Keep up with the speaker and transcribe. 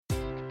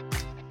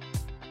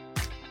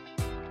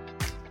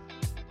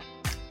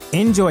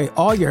Enjoy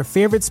all your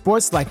favorite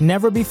sports like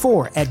never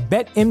before at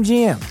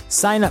BetMGM.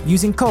 Sign up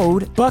using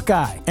code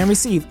Buckeye and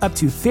receive up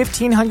to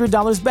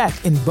 $1,500 back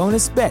in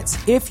bonus bets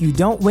if you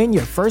don't win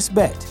your first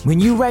bet. When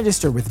you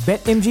register with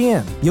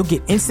BetMGM, you'll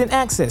get instant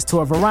access to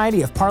a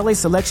variety of parlay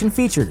selection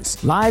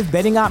features, live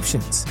betting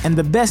options, and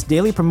the best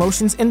daily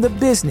promotions in the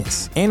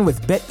business. And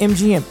with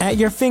BetMGM at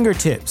your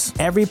fingertips,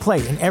 every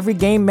play and every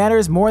game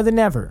matters more than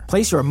ever.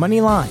 Place your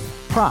money line,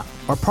 prop,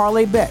 or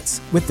parlay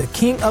bets with the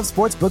king of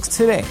sportsbooks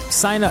today.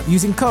 Sign up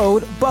using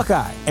code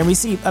Buckeye and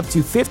receive up to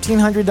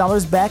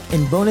 $1,500 back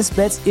in bonus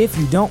bets if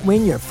you don't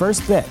win your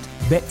first bet.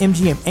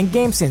 BetMGM and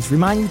GameSense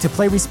remind you to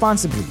play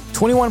responsibly.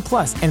 21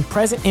 plus and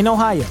present in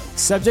Ohio,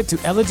 subject to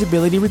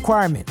eligibility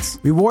requirements.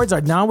 Rewards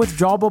are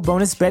non-withdrawable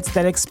bonus bets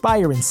that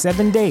expire in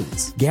 7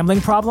 days. Gambling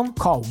problem?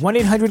 Call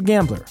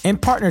 1-800-GAMBLER. In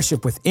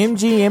partnership with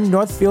MGM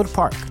Northfield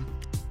Park.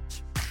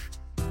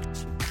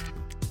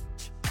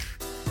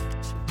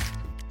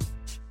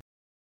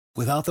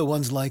 Without the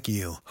ones like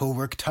you, who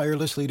work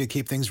tirelessly to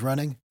keep things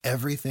running,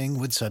 everything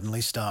would suddenly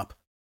stop.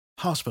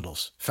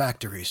 Hospitals,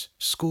 factories,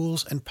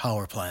 schools, and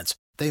power plants,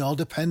 they all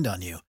depend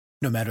on you.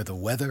 No matter the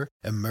weather,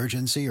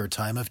 emergency, or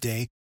time of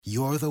day,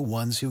 you're the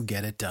ones who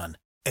get it done.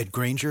 At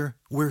Grainger,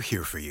 we're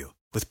here for you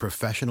with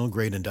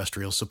professional-grade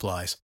industrial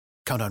supplies.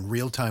 Count on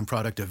real-time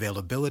product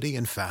availability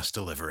and fast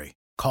delivery.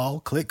 Call,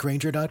 click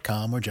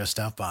Grainger.com, or just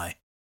stop by.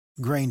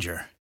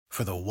 Grainger,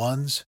 for the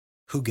ones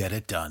who get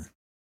it done.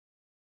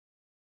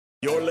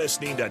 You're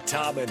listening to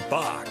Tom and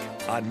Bock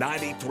on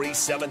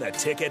 93.7 The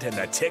Ticket and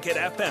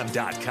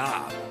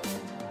theticketfm.com.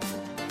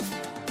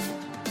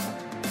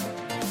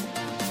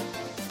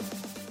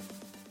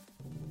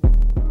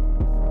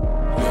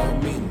 You're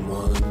a mean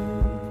one.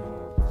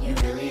 You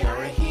really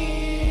are a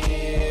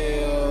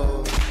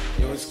heel.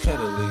 You're as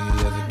cuddly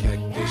as a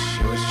cactus.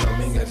 You're as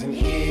charming as an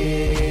eel.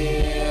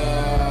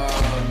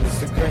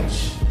 Mr.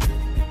 Grinch.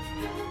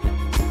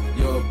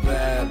 You're a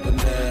bad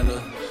banana.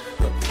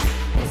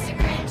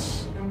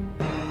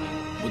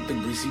 The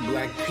greasy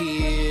black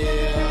peel.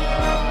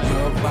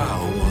 You're a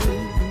vile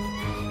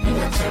one. You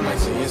got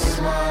termites in your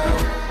smile.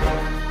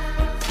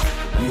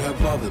 You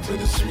have all the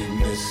bitter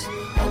sweetness.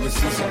 All the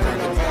season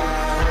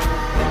crocodile.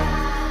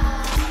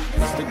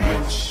 Mr.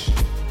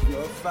 Grinch.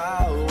 You're a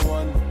foul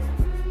one.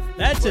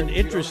 That's an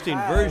interesting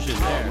version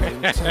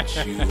there.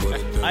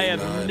 I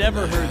have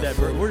never heard that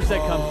version. Where does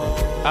that come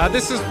from?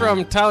 This is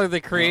from Tyler,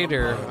 the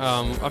Creator.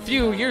 A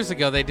few years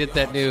ago, they did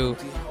that new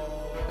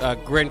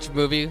Grinch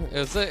movie. It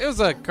was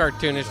a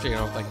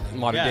cartoonish, like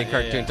modern day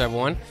cartoon type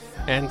one,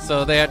 and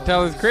so they had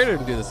Tyler the Creator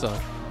to do the song.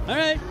 All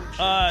right,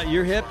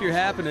 you're hip, you're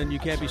happening, you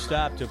can't be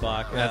stopped,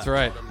 Bock. That's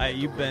right.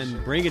 You've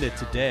been bringing it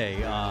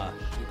today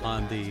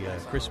on the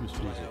Christmas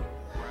music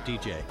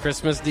DJ.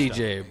 Christmas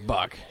DJ,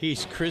 Bock.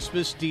 He's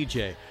Christmas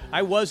DJ.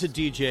 I was a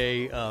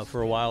DJ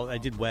for a while. I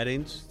did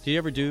weddings. Did you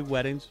ever do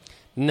weddings?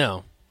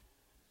 No.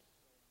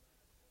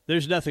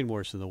 There's nothing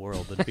worse in the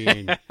world than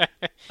being.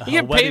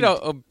 You get paid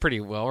pretty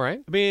well, right?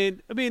 I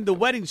mean, the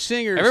wedding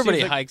singer. Everybody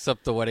hikes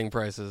up the wedding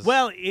prices.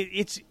 Well,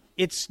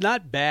 it's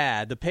not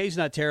bad. The pay's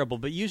not terrible,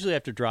 but usually I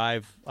have to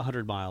drive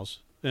 100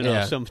 miles.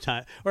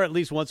 Sometime, or at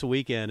least once a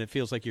weekend. It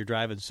feels like you're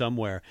driving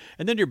somewhere,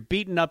 and then you're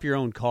beating up your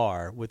own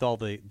car with all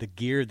the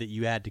gear that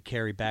you had to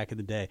carry back in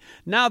the day.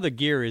 Now the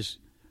gear is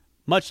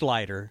much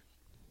lighter.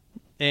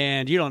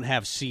 And you don't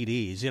have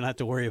CDs. You don't have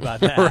to worry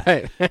about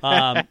that.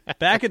 Right.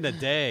 Back in the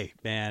day,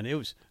 man, it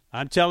was,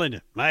 I'm telling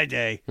you, my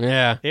day.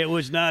 Yeah. It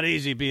was not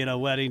easy being a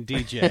wedding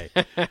DJ.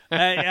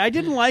 I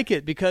didn't like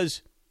it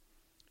because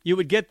you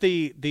would get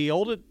the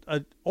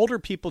older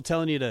people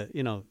telling you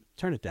to,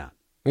 turn it down.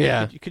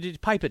 Yeah. Could you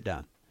pipe it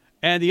down?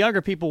 And the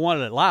younger people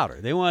wanted it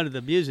louder. They wanted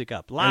the music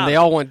up louder. And they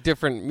all want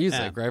different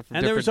music, right? From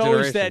and there was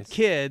always that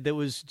kid that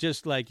was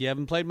just like, you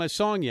haven't played my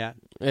song yet.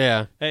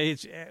 Yeah.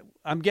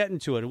 I'm getting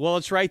to it. Well,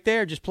 it's right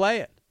there. Just play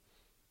it.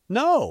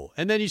 No.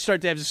 And then you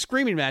start to have a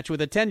screaming match with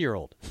a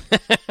 10-year-old.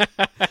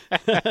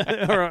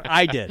 Or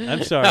I did.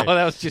 I'm sorry. Oh,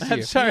 that was just you.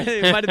 I'm sorry.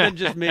 It might have been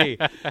just me.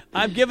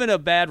 I'm giving a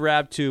bad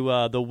rap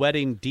to the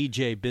wedding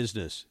DJ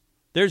business.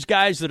 There's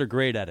guys that are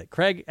great at it.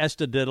 Craig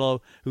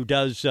Estadillo, who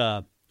does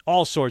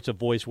all sorts of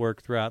voice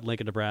work throughout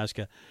Lincoln,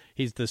 Nebraska.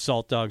 He's the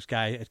Salt Dogs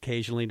guy,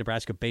 occasionally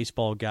Nebraska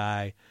baseball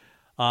guy,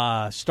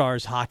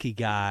 Stars hockey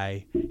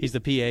guy. He's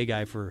the PA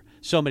guy for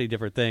so many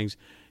different things.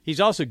 He's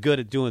also good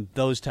at doing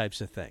those types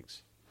of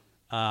things.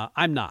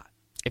 I'm not.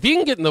 If you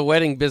can get in the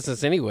wedding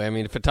business anyway, I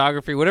mean,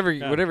 photography, whatever,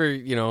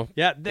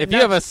 Yeah, if you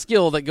have a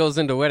skill that goes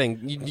into wedding,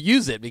 you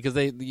use it because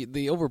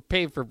they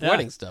overpay for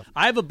wedding stuff.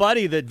 I have a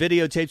buddy that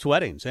videotapes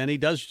weddings, and he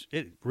does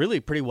it really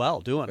pretty well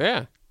doing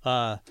it.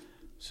 Yeah.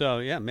 So,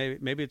 yeah,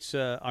 maybe it's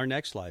our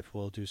next life.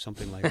 We'll do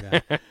something like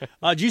that.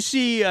 Did you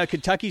see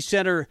Kentucky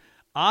center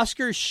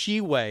Oscar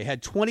Sheway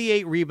had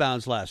 28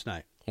 rebounds last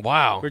night?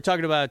 Wow. We're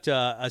talking about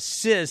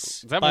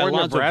assists. Is that by more than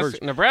Alonzo Nebraska?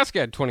 Burks. Nebraska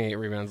had 28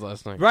 rebounds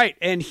last night. Right,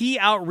 and he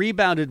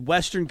out-rebounded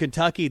Western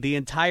Kentucky, the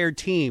entire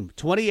team,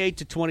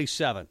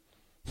 28-27.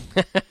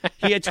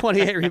 He had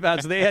 28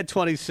 rebounds. They had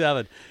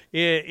 27.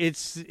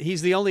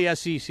 He's the only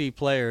SEC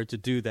player to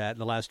do that in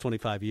the last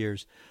 25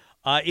 years.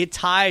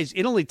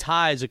 It only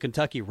ties a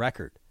Kentucky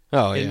record.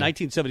 Oh, In yeah.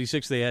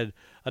 1976, they had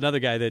another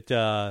guy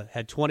that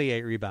had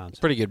 28 rebounds.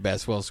 Pretty good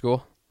basketball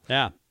school.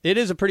 Yeah, it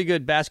is a pretty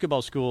good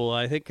basketball school.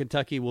 I think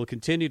Kentucky will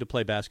continue to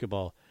play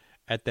basketball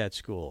at that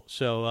school.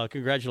 So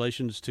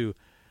congratulations to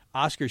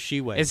Oscar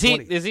Sheway. Is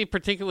he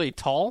particularly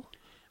tall?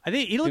 I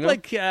think he looked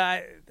like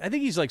I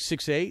think he's like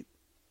 6'8",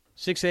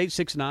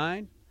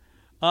 6'9".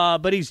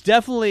 But he's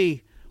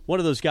definitely one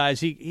of those guys.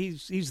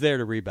 He's there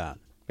to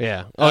rebound.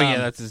 Yeah. Oh, yeah,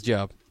 that's his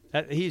job.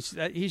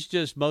 He's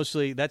just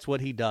mostly that's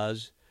what he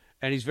does,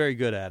 and he's very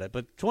good at it.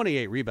 But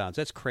 28 rebounds,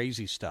 that's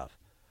crazy stuff.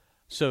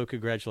 So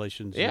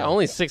congratulations. Yeah,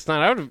 only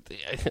 6'9".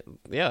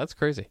 Yeah, that's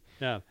crazy.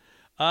 Yeah.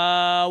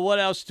 What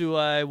else do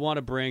I want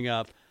to bring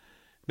up?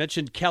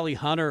 Mentioned Kelly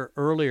Hunter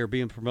earlier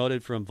being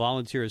promoted from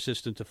volunteer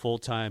assistant to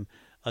full-time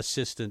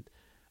assistant.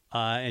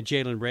 And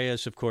Jaylen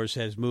Reyes, of course,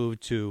 has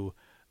moved to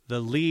the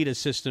lead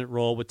assistant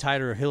role with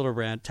Tyler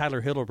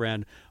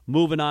Hildebrand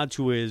moving on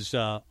to his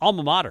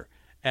alma mater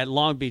at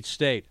Long Beach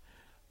State.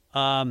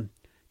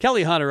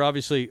 Kelly Hunter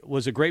obviously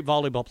was a great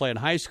volleyball player in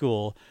high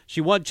school.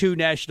 She won 2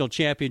 national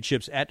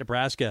championships at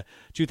Nebraska,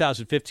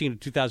 2015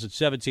 and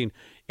 2017.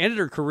 Ended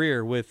her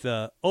career with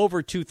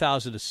over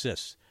 2,000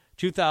 assists,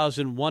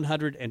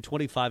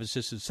 2,125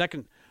 assists,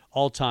 second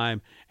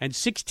all-time, and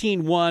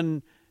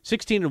 16-1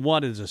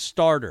 as a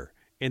starter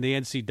in the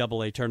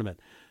NCAA tournament.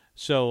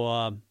 So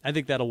I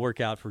think that'll work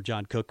out for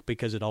John Cook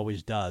because it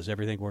always does.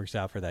 Everything works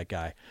out for that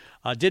guy.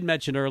 Did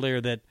mention earlier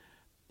that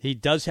he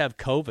does have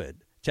COVID,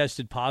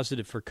 tested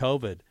positive for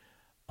COVID,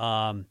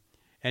 and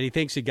he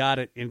thinks he got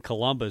it in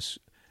Columbus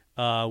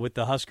with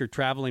the Husker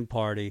traveling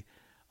party.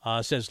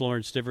 Says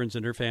Lauren Stivrins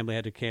and her family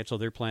had to cancel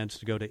their plans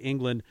to go to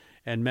England,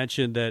 and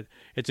mentioned that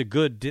it's a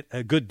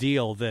good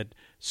deal that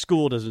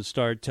school doesn't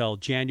start till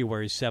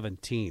January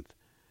 17th.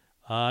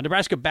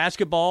 Nebraska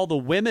basketball, the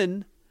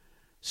women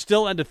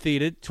still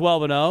undefeated,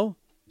 12-0,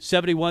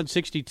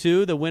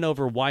 71-62. The win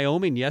over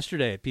Wyoming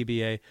yesterday at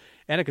PBA.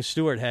 Annika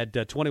Stewart had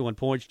 21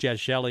 points. Jazz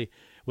Shelley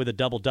with a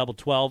double-double,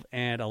 12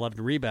 and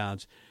 11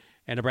 rebounds.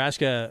 And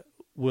Nebraska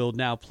will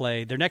now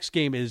play. Their next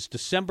game is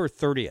December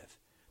 30th.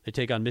 They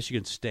take on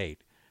Michigan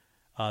State.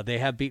 They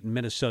have beaten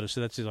Minnesota,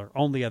 so that's their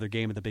only other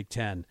game in the Big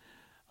Ten.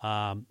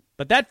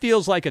 But that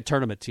feels like a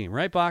tournament team,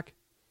 right, Bock?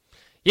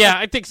 Yeah,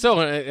 I think so.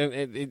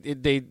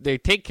 They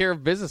take care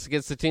of business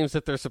against the teams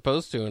that they're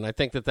supposed to, and I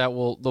think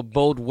they'll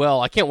bode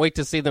well. I can't wait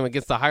to see them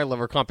against the higher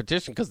level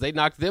competition because they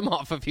knocked them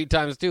off a few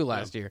times too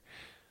last year.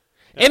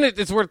 And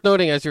it's worth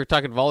noting, as you were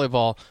talking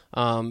volleyball,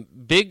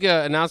 big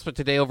announcement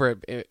today over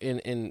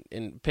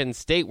in Penn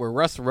State where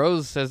Russ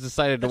Rose has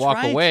decided to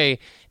walk away,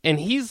 and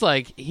he's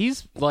like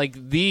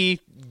the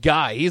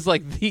guy. He's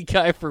like the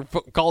guy for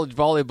college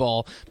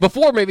volleyball.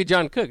 Before maybe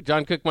John Cook.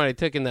 John Cook might have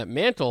taken that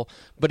mantle,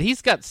 but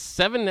he's got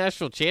 7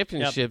 national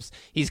championships.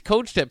 Yep. He's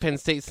coached at Penn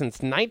State since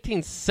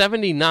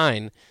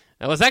 1979.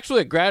 I was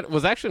actually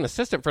an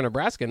assistant for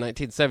Nebraska in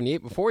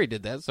 1978 before he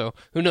did that. So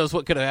who knows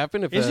what could have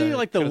happened if isn't he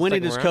like the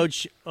winningest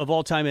coach of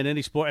all time in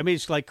any sport? I mean,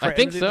 it's like I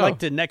think so. Like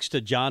the next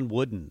to John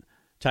Wooden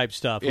type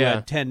stuff. Who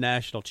had 10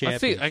 national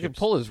championships. I can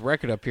pull his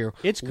record up here.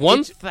 It's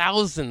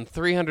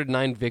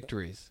 1,309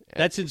 victories.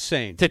 That's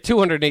insane. To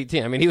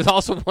 218. I mean, he was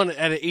also won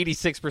at an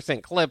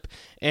 86% clip,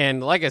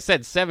 and like I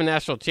said, 7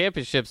 national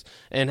championships,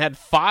 and had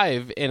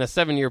 5 in a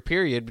 7-year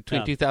period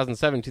between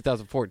 2007 and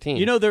 2014.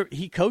 You know,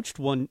 he coached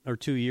 1 or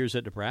 2 years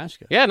at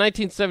Nebraska. Yeah,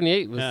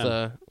 1978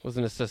 was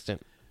an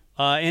assistant.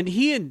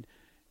 And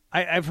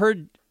I've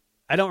heard,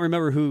 I don't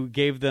remember who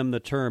gave them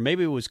the term.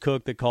 Maybe it was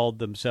Cook that called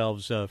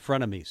themselves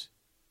frenemies.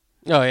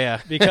 Oh, yeah.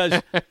 Because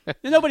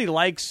nobody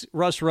likes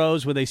Russ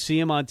Rose when they see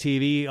him on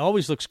TV. He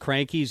always looks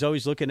cranky. He's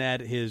always looking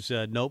at his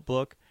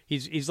notebook.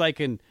 He's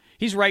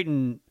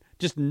writing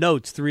just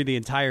notes through the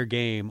entire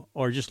game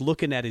or just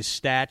looking at his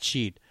stat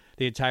sheet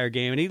the entire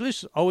game. And he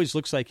just always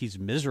looks like he's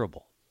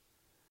miserable.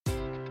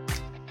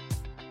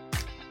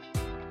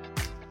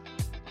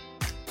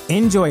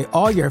 Enjoy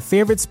all your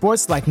favorite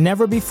sports like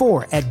never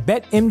before at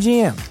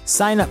BetMGM.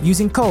 Sign up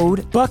using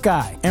code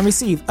Buckeye and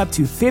receive up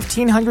to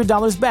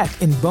 $1,500 back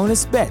in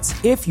bonus bets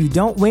if you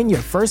don't win your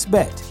first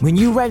bet. When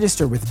you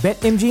register with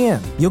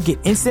BetMGM, you'll get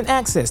instant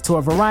access to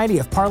a variety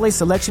of parlay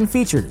selection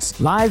features,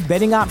 live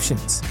betting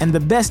options, and the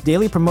best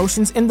daily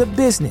promotions in the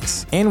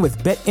business. And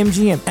with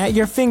BetMGM at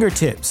your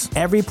fingertips,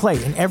 every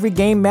play and every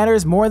game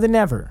matters more than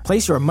ever.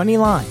 Place your money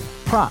line,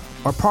 prop,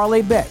 or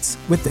parlay bets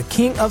with the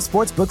king of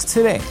sportsbooks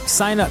today.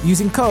 Sign up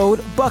using code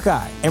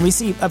Buckeye and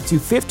receive up to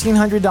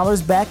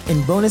 $1,500 back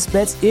in bonus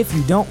bets if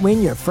you don't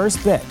win your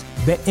first bet.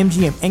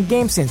 BetMGM and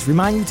GameSense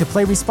remind you to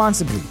play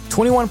responsibly.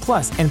 21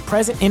 plus and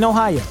present in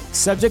Ohio,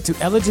 subject to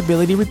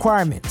eligibility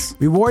requirements.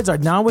 Rewards are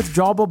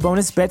non-withdrawable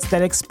bonus bets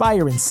that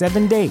expire in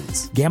 7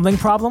 days. Gambling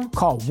problem?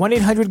 Call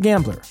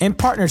 1-800-GAMBLER. In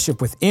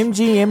partnership with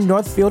MGM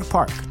Northfield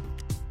Park.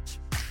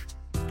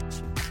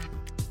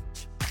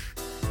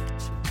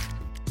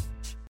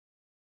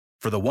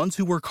 For the ones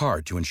who work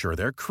hard to ensure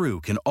their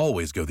crew can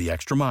always go the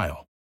extra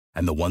mile,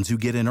 and the ones who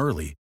get in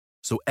early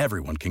so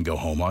everyone can go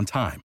home on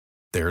time,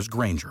 there's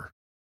Grainger,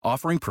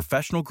 offering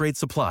professional-grade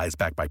supplies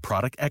backed by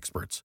product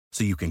experts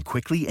so you can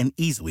quickly and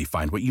easily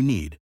find what you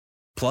need.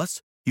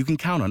 Plus, you can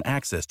count on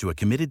access to a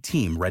committed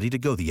team ready to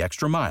go the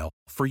extra mile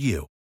for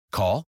you.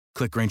 Call,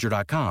 click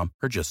Grainger.com,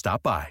 or just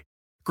stop by.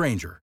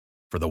 Grainger,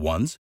 for the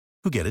ones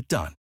who get it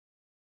done.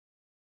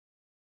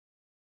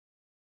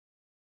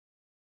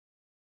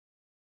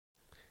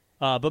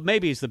 But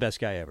maybe he's the best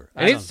guy ever.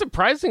 And it's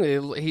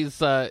surprisingly, he's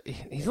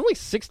only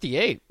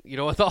 68. You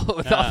know, with all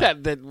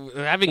that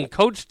having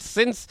coached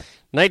since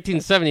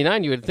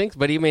 1979, you would think.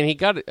 But I mean, he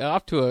got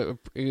off to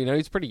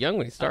he's pretty young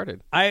when he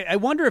started. I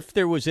wonder if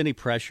there was any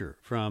pressure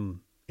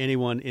from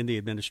anyone in the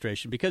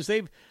administration, because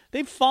they've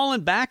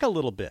fallen back a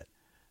little bit.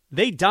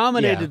 They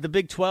dominated the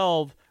Big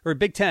 12 or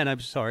Big 10. I'm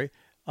sorry.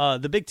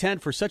 The Big Ten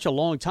for such a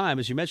long time,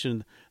 as you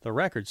mentioned, the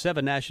record,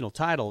 7 national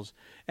titles,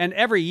 and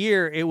every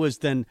year it was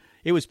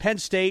Penn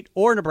State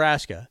or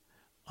Nebraska,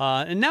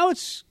 and now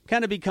it's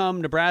kind of become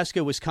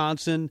Nebraska,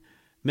 Wisconsin,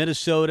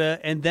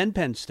 Minnesota, and then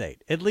Penn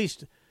State. At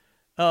least,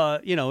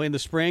 in the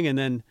spring and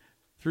then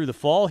through the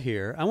fall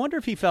here. I wonder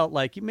if he felt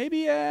like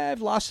maybe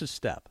I've lost a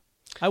step.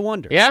 I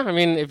wonder. Yeah, I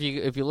mean, if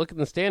you look at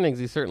the standings,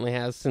 he certainly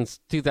has since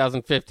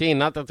 2015.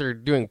 Not that they're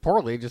doing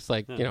poorly, just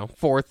like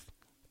fourth.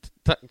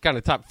 Kind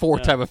of top 4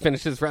 type of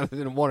finishes rather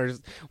than one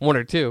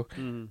or two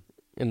in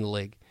the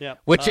league. Yeah.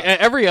 Which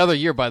every other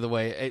year, by the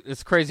way,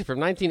 it's crazy. From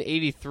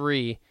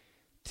 1983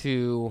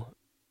 to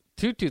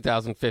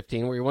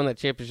 2015, where he won that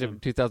championship in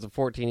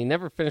 2014, he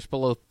never finished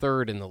below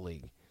 3rd in the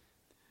league.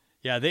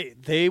 Yeah,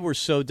 they were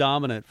so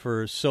dominant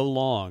for so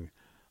long.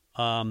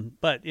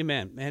 But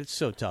man, it's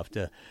so tough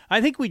to.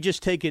 I think we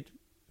just take it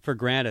for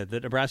granted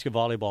that Nebraska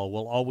volleyball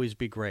will always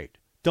be great.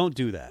 Don't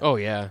do that. Oh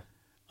yeah.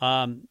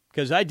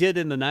 Because I did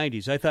in the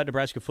 90s. I thought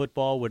Nebraska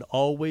football would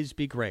always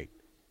be great.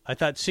 I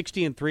thought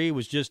 60-3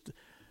 was just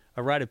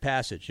a rite of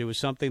passage. It was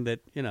something that,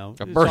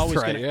 a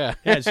birthright,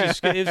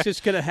 it's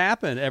just going to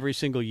happen every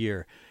single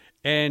year.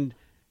 And,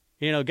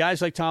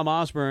 guys like Tom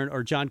Osborne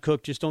or John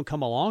Cook just don't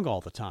come along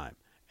all the time.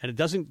 And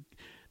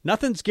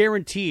nothing's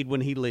guaranteed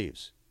when he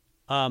leaves.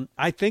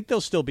 I think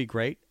they'll still be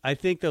great. I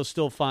think they'll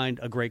still find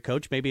a great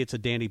coach. Maybe it's a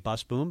Danny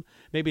Busboom.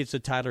 Maybe it's a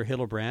Tyler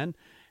Hildebrand.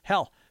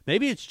 Hell,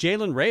 maybe it's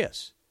Jaylen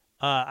Reyes.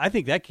 I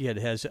think that kid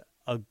has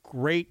a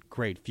great,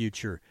 great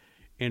future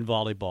in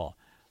volleyball.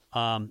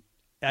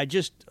 I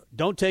just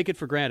don't take it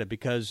for granted,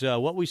 because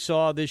what we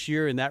saw this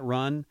year in that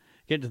run,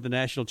 getting to the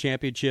national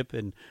championship,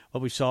 and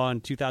what we saw in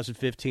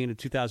 2015 and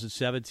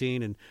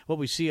 2017, and what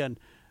we see on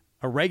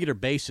a regular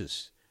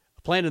basis,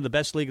 playing in the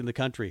best league in the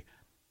country,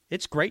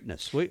 it's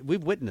greatness.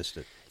 We've witnessed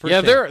it. Yeah,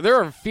 there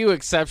are a few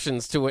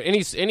exceptions to it.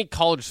 Any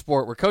college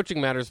sport where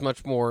coaching matters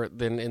much more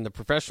than in the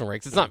professional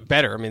ranks. It's not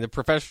better. I mean, the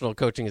professional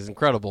coaching is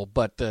incredible,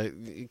 but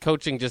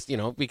coaching just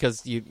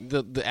because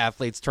the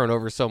athletes turn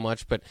over so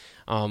much. But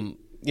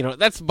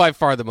that's by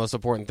far the most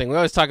important thing. We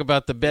always talk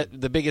about the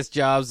biggest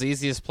jobs, the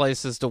easiest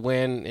places to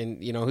win,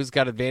 and who's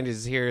got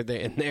advantages here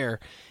and there.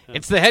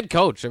 It's the head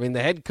coach. I mean,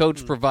 the head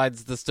coach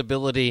provides the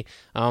stability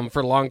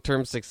for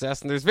long-term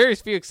success, and there's very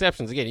few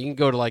exceptions. Again, you can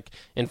go to,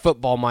 in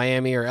football,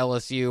 Miami or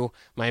LSU,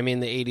 Miami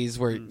in the 80s,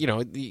 where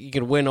you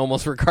can win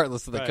almost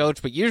regardless of the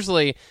coach, but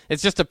usually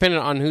it's just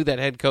dependent on who that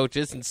head coach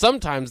is, and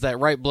sometimes that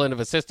right blend of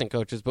assistant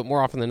coaches, but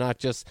more often than not,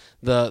 just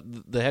the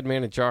head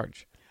man in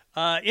charge.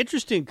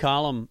 Interesting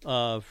column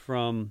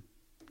from,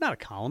 not a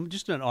column,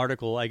 just an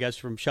article, I guess,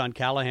 from Sean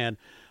Callahan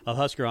of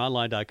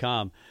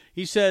HuskerOnline.com.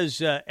 He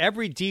says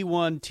every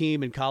D1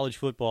 team in college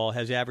football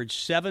has averaged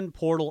 7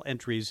 portal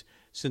entries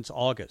since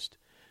August.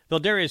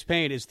 Valdarius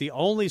Payne is the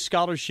only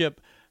scholarship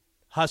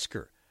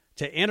Husker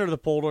to enter the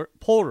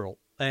portal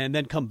and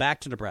then come back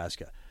to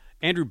Nebraska.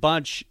 Andrew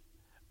Bunch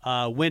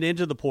went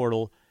into the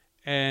portal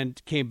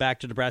and came back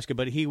to Nebraska,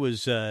 but he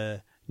was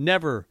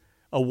never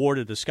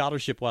awarded a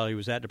scholarship while he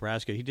was at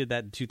Nebraska. He did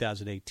that in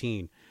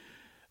 2018.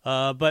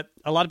 But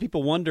a lot of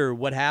people wonder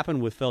what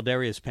happened with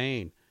Valdarius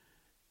Payne.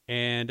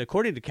 And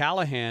according to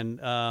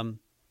Callahan,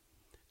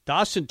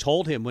 Dawson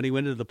told him when he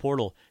went into the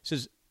portal, he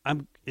says,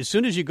 as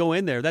soon as you go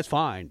in there, that's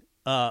fine.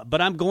 But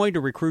I'm going to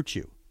recruit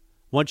you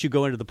once you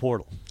go into the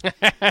portal.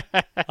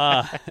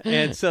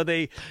 And so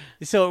it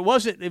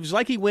was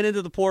like he went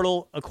into the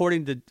portal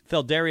according to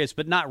Valdarius,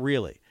 but not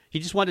really. He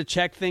just wanted to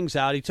check things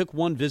out. He took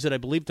one visit, I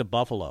believe, to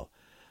Buffalo.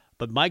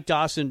 But Mike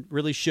Dawson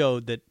really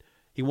showed that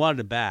he wanted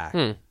him back.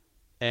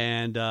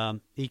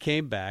 And he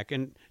came back.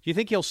 And do you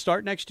think he'll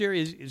start next year?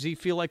 Does he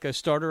feel like a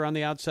starter on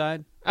the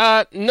outside?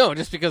 No,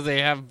 just because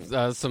they have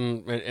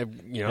some,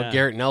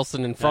 Garrett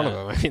Nelson in front of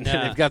him. I mean,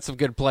 they've got some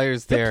good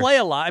players there. He'll play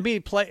a lot. I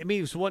mean,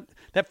 he was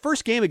that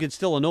first game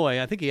against Illinois,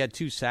 I think he had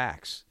 2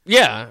 sacks.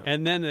 Yeah.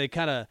 And then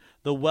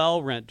the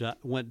well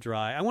went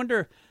dry. I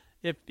wonder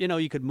if,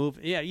 you could move.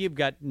 Yeah, you've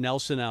got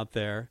Nelson out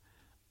there.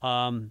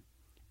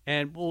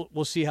 And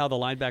we'll see how the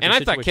linebacker. And I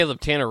thought Caleb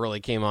Tanner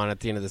really came on at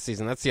the end of the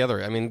season. That's the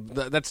other. I mean,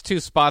 that's 2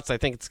 spots. I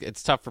think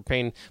it's tough for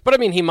Payne, but I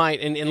mean, he might.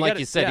 And like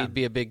you said, he'd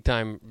be a big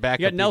time backup.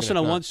 You got Nelson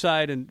on one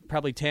side and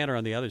probably Tanner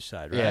on the other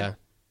side, right?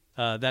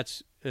 Yeah.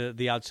 That's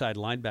the outside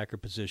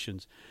linebacker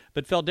positions.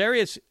 But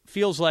Valdarius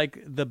feels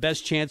like the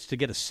best chance to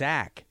get a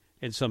sack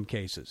in some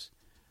cases.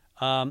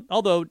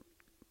 Although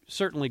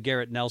certainly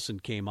Garrett Nelson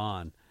came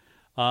on.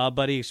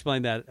 But he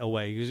explained that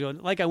away. He was going,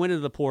 like, I went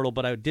into the portal,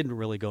 but I didn't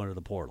really go into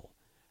the portal.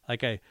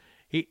 Like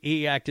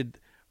he acted,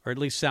 or at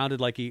least sounded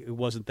like he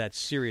wasn't that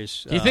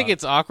serious. Do you think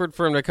it's awkward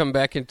for him to come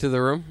back into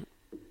the room?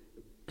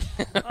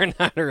 Or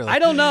not really? I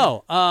don't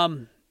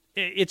know.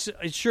 It's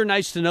sure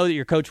nice to know that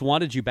your coach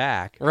wanted you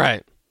back.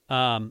 Right.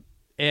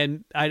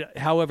 And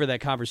however that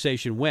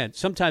conversation went,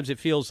 sometimes it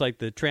feels like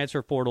the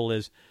transfer portal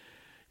is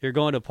you're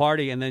going to a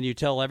party and then you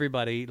tell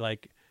everybody,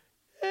 like,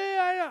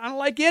 I don't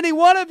like any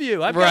one of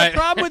you. I've got a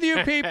problem with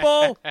you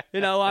people.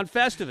 On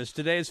Festivus.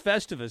 Today is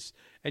Festivus.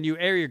 And you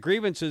air your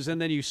grievances and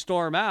then you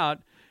storm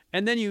out.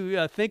 And then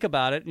you think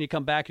about it and you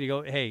come back and you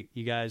go, hey,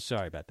 you guys,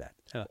 sorry about that.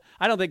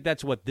 I don't think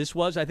that's what this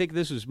was. I think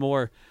this was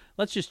more,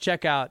 let's just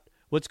check out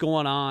what's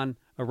going on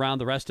around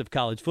the rest of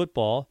college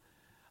football.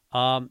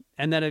 And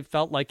then it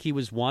felt like he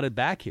was wanted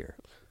back here.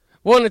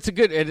 Well, and it's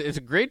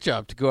a great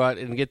job to go out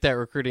and get that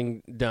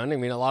recruiting done. I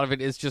mean, a lot of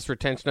it is just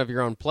retention of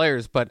your own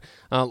players. But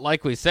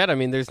like we said, I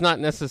mean, there's not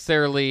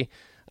necessarily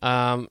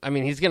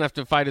he's going to have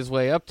to fight his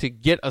way up to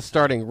get a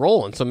starting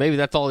role. And so maybe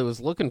that's all he was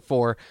looking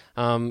for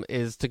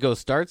is to go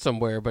start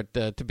somewhere. But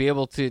to be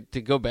able to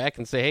go back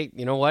and say, hey,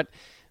 you know what?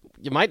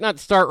 You might not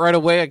start right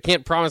away. I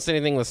can't promise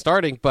anything with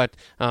starting, but,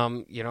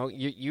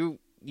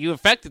 you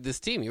affected this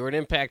team. You were an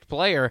impact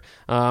player,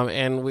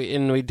 and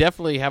we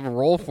definitely have a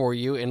role for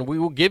you, and we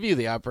will give you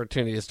the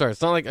opportunity to start.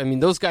 It's not like,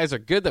 those guys are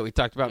good that we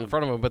talked about in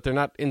front of them, but they're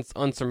not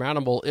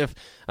unsurmountable if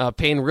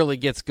Payne really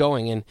gets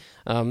going.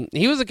 And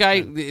he was a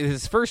guy,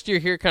 his first year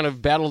here kind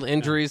of battled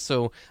injuries,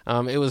 so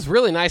it was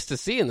really nice to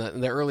see in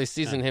the early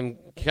season him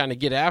kind of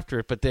get after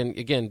it, but then,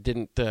 again,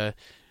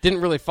 didn't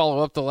really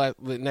follow up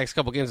the next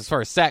couple games as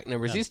far as sack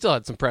numbers. He still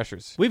had some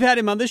pressures. We've had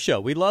him on this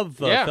show. We love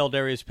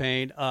Feldarius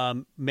Payne.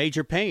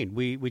 Major Payne.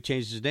 We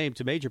changed his name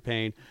to Major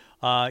Payne.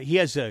 He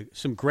has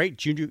some great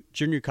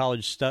junior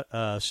college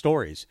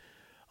stories.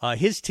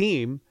 His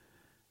team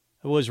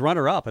was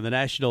runner-up in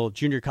the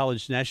junior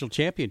college national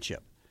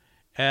championship.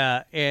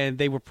 And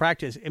they were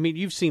practicing. I mean,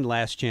 you've seen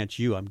Last Chance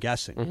U, I'm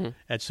guessing,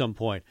 at some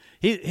point.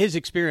 His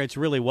experience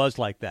really was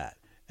like that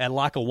at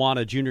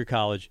Lackawanna Junior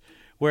College,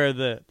 where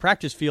the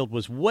practice field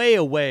was way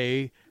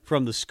away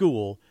from the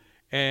school,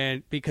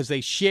 and because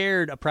they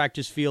shared a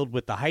practice field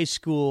with the high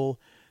school,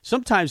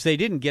 sometimes they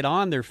didn't get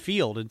on their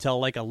field until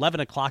like 11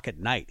 o'clock at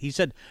night. He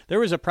said there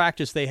was a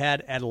practice they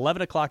had at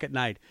 11 o'clock at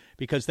night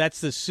because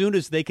that's as soon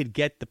as they could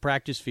get the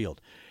practice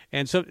field.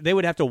 And so they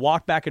would have to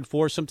walk back and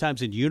forth,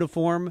 sometimes in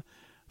uniform,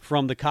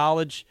 from the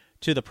college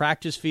to the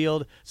practice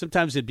field.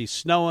 Sometimes it'd be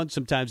snowing,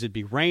 sometimes it'd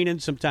be raining,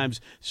 sometimes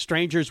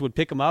strangers would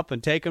pick them up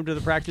and take them to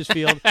the practice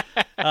field.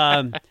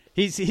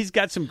 He's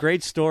got some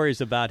great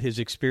stories about his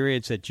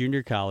experience at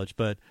junior college,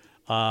 but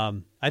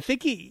I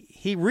think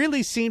he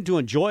really seemed to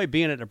enjoy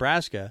being at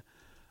Nebraska.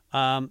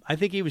 I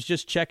think he was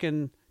just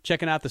checking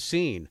out the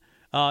scene.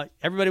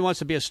 Everybody wants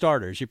to be a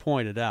starter, as you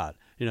pointed out.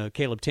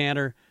 Caleb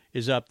Tanner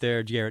is up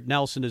there, Garrett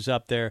Nelson is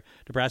up there.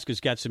 Nebraska's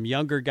got some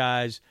younger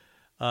guys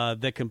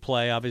that can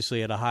play,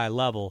 obviously, at a high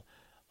level.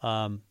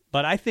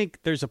 But I think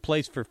there's a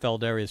place for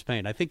Feldarius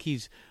Payne. I think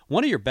he's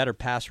one of your better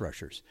pass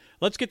rushers.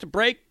 Let's get to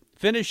break,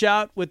 finish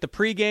out with the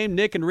pregame.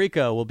 Nick and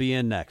Rico will be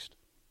in next.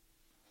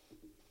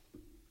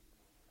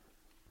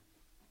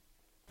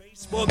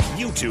 Facebook,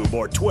 YouTube,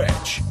 or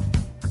Twitch.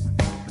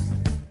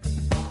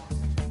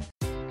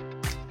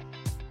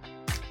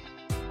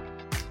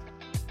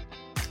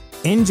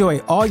 Enjoy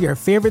all your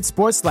favorite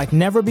sports like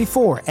never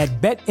before at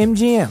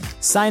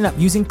BetMGM. Sign up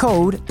using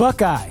code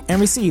Buckeye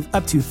and receive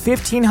up to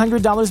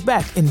 $1,500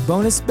 back in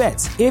bonus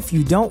bets if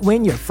you don't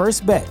win your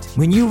first bet.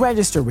 When you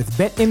register with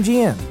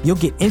BetMGM, you'll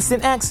get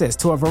instant access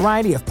to a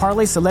variety of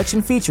parlay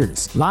selection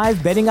features,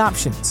 live betting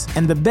options,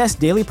 and the best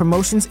daily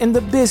promotions in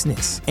the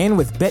business. And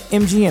with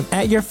BetMGM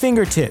at your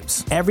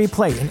fingertips, every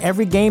play and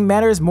every game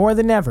matters more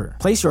than ever.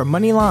 Place your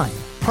money line,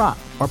 prop,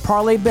 or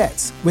parlay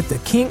bets with the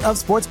king of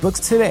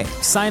sportsbooks today.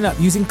 Sign up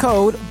using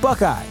code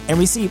Buckeye and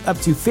receive up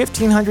to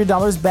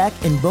 $1,500 back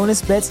in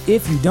bonus bets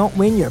if you don't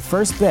win your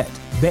first bet.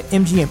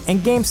 BetMGM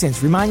and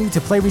GameSense remind you to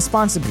play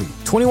responsibly.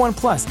 21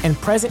 plus and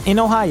present in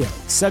Ohio,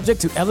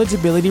 subject to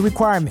eligibility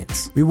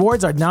requirements.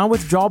 Rewards are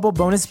non-withdrawable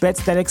bonus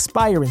bets that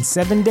expire in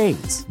 7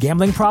 days.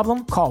 Gambling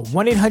problem? Call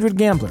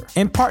 1-800-GAMBLER.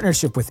 In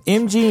partnership with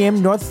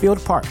MGM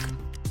Northfield Park.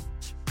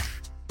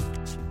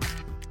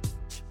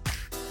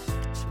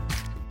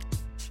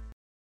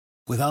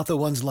 Without the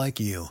ones like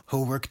you,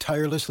 who work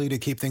tirelessly to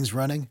keep things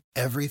running,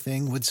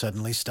 everything would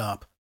suddenly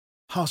stop.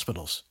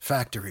 Hospitals,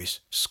 factories,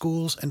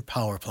 schools, and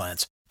power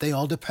plants, they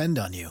all depend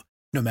on you.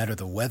 No matter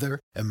the weather,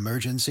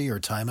 emergency,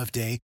 or time of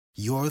day,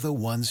 you're the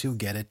ones who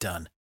get it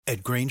done.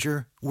 At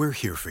Grainger, we're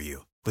here for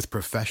you with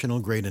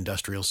professional-grade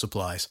industrial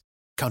supplies.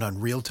 Count on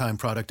real-time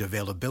product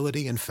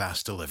availability and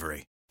fast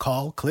delivery.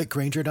 Call, click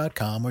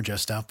Grainger.com, or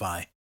just stop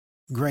by.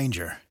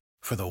 Grainger,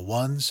 for the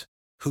ones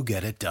who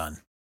get it done.